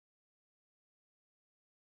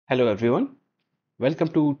Hello everyone, welcome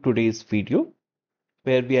to today's video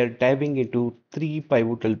where we are diving into three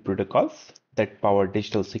pivotal protocols that power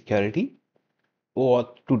digital security: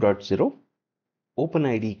 OAuth 2.0,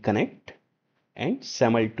 OpenID Connect, and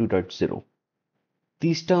SAML 2.0.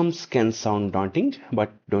 These terms can sound daunting,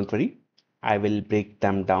 but don't worry, I will break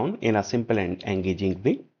them down in a simple and engaging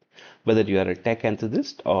way. Whether you are a tech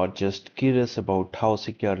enthusiast or just curious about how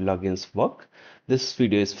secure logins work, this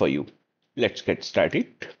video is for you. Let's get started.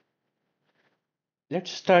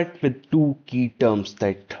 Let's start with two key terms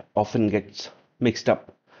that often gets mixed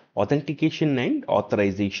up: authentication and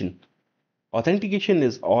authorization. Authentication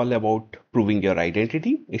is all about proving your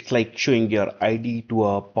identity. It's like showing your ID to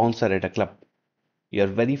a bouncer at a club. You're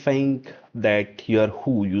verifying that you're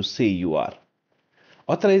who you say you are.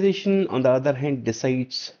 Authorization, on the other hand,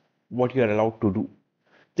 decides what you're allowed to do.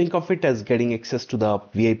 Think of it as getting access to the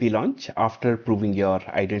VIP lounge after proving your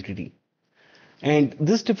identity. And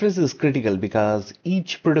this difference is critical because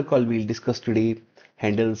each protocol we'll discuss today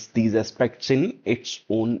handles these aspects in its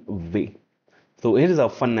own way. So here is a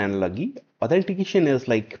fun analogy. Authentication is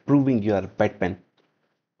like proving you are Batman,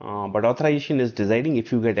 but authorization is deciding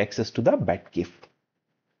if you get access to the Batcave.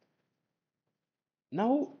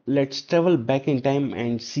 Now let's travel back in time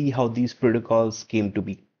and see how these protocols came to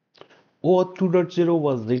be. OAuth 2.0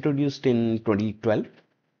 was introduced in 2012.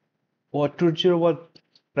 OAuth 2.0 was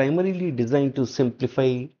primarily designed to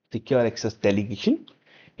simplify secure access delegation.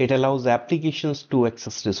 It allows applications to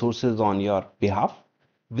access resources on your behalf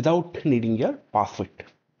without needing your password.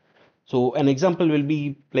 So an example will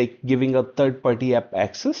be like giving a third-party app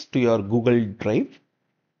access to your Google Drive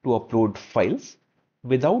to upload files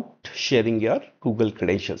without sharing your Google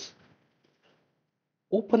credentials.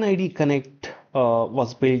 OpenID Connect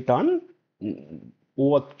was built on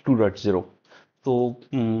OAuth 2.0. So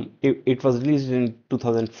it was released in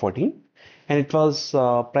 2014, and it was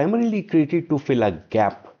primarily created to fill a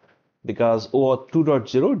gap because OAuth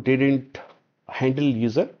 2.0 didn't handle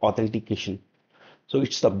user authentication. So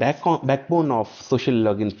it's the backbone of social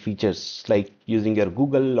login features like using your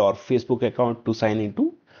Google or Facebook account to sign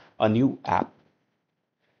into a new app.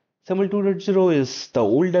 SAML 2.0 is the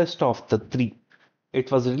oldest of the three. It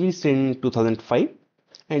was released in 2005,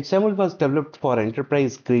 and SAML was developed for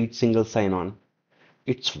enterprise-grade single sign-on.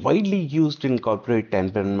 It's widely used in corporate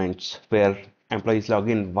environments where employees log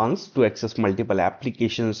in once to access multiple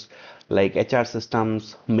applications like HR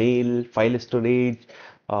systems, mail, file storage,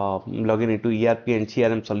 log in into ERP and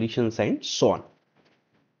CRM solutions, and so on.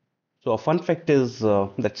 So a fun fact is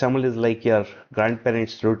that SAML is like your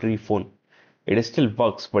grandparents' rotary phone. It still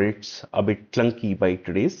works, but it's a bit clunky by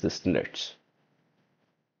today's standards.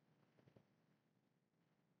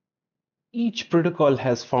 Each protocol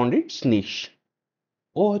has found its niche.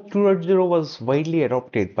 OAuth 2.0 was widely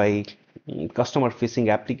adopted by customer-facing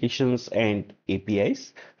applications and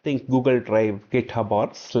APIs. Think Google Drive, GitHub,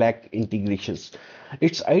 or Slack integrations.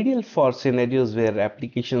 It's ideal for scenarios where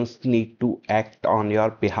applications need to act on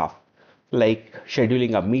your behalf, like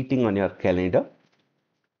scheduling a meeting on your calendar.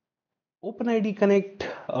 OpenID Connect,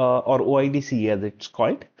 or OIDC as it's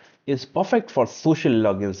called, is perfect for social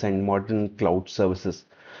logins and modern cloud services.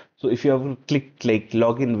 So if you ever clicked like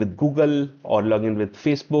login with Google or login with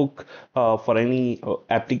Facebook for any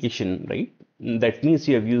application, right? That means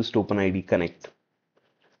you have used OpenID Connect.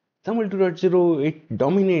 SAML 2.0, it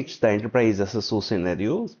dominates the enterprise SSO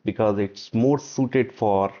scenarios because it's more suited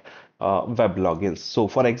for web logins. So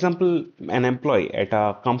for example, an employee at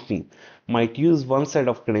a company might use one set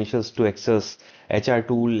of credentials to access HR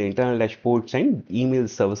tool, internal dashboards, and email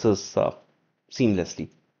services seamlessly.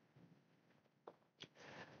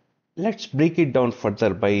 Let's break it down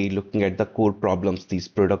further by looking at the core problems these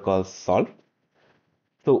protocols solve.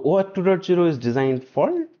 So OAuth 2.0 is designed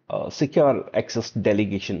for secure access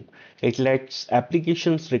delegation. It lets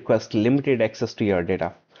applications request limited access to your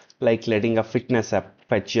data, like letting a fitness app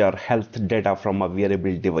fetch your health data from a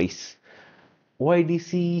wearable device.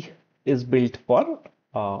 OIDC is built for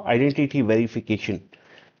identity verification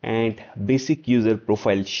and basic user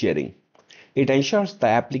profile sharing. It ensures the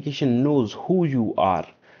application knows who you are,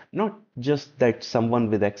 not just that someone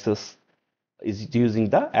with access is using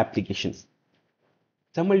the application.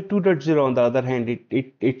 SAML 2.0, on the other hand,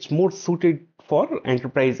 it's more suited for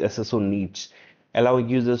enterprise SSO needs, allowing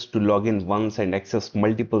users to log in once and access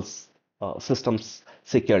multiple systems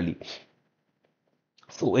securely.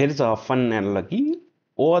 So here is a fun analogy.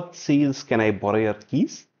 OAuth says, "Can I borrow your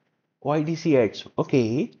keys?" OIDC adds,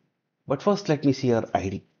 "Okay, but first let me see your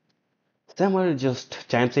ID." SAML just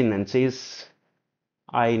chimes in and says,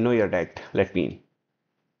 "I know your dad, let me in."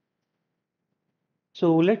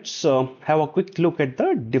 So let's have a quick look at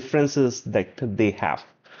the differences that they have.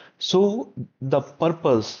 So the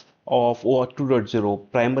purpose of OAuth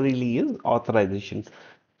 2.0 primarily is authorization.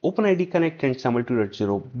 OpenID Connect and SAML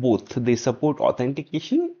 2.0 both they support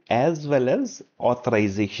authentication as well as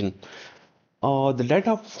authorization. The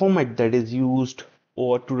data format that is used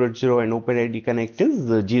OAuth 2.0 and OpenID Connect is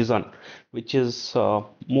JSON, which is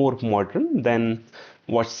more modern than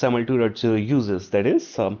what SAML 2.0 uses, that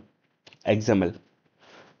is XML.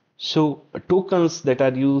 So tokens that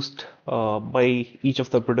are used by each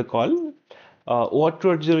of the protocol, OAuth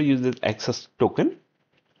 2.0 uses access token,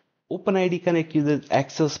 OpenID Connect uses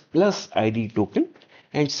access plus ID token,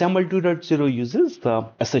 and SAML 2.0 uses the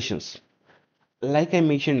assertions. Like I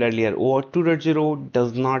mentioned earlier, OAuth 2.0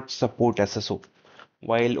 does not support SSO,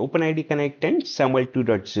 while OpenID Connect and SAML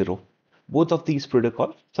 2.0, both of these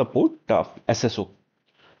protocols support SSO.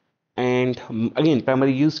 And again,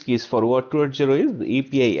 primary use case for OAuth 2.0 is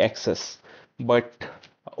API access, but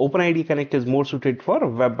OpenID Connect is more suited for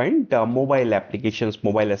web and mobile applications,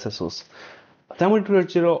 mobile SSOs. SAML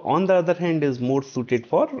 2.0, on the other hand, is more suited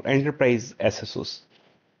for enterprise SSOs.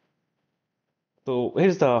 So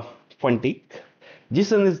here's the fun take.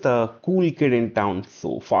 Jason is the cool kid in town,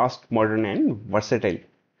 so fast, modern, and versatile.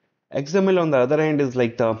 XML, on the other hand, is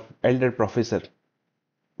like the elder professor,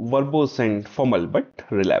 verbose and formal but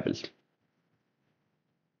reliable.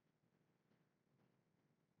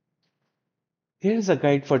 Here's a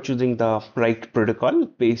guide for choosing the right protocol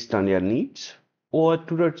based on your needs. OAuth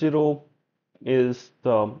 2.0 is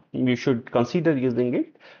you should consider using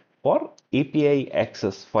it for API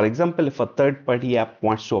access. For example, if a third-party app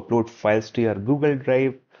wants to upload files to your Google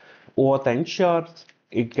Drive, OAuth ensures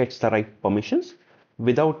it gets the right permissions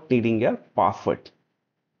without needing your password.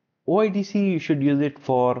 OIDC, you should use it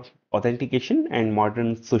for authentication and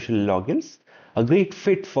modern social logins. A great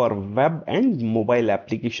fit for web and mobile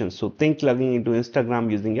applications. So think logging into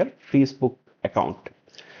Instagram using your Facebook account.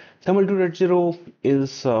 SAML 2.0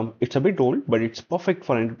 is it's a bit old, but it's perfect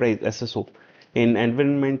for enterprise SSO in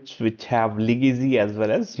environments which have legacy as well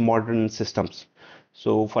as modern systems.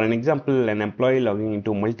 So for an example, an employee logging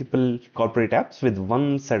into multiple corporate apps with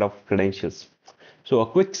one set of credentials. So a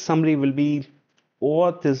quick summary will be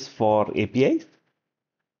OAuth is for APIs,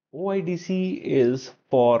 OIDC is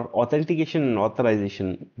for authentication and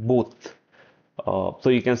authorization, both. So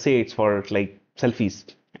you can say it's for like selfies,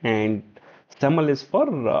 and SAML is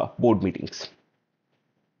for board meetings.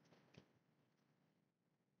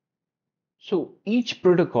 So each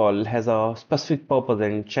protocol has a specific purpose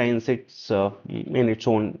and shines in its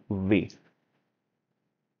own way.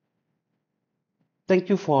 Thank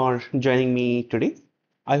you for joining me today.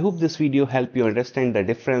 I hope this video helped you understand the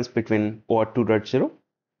difference between OAuth 2.0,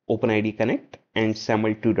 OpenID Connect, and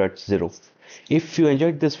SAML 2.0. If you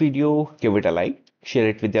enjoyed this video, give it a like, share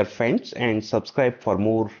it with your friends, and subscribe for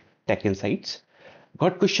more tech insights.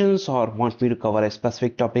 Got questions or want me to cover a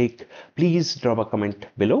specific topic? Please drop a comment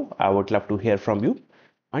below. I would love to hear from you.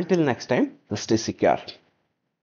 Until next time, stay secure.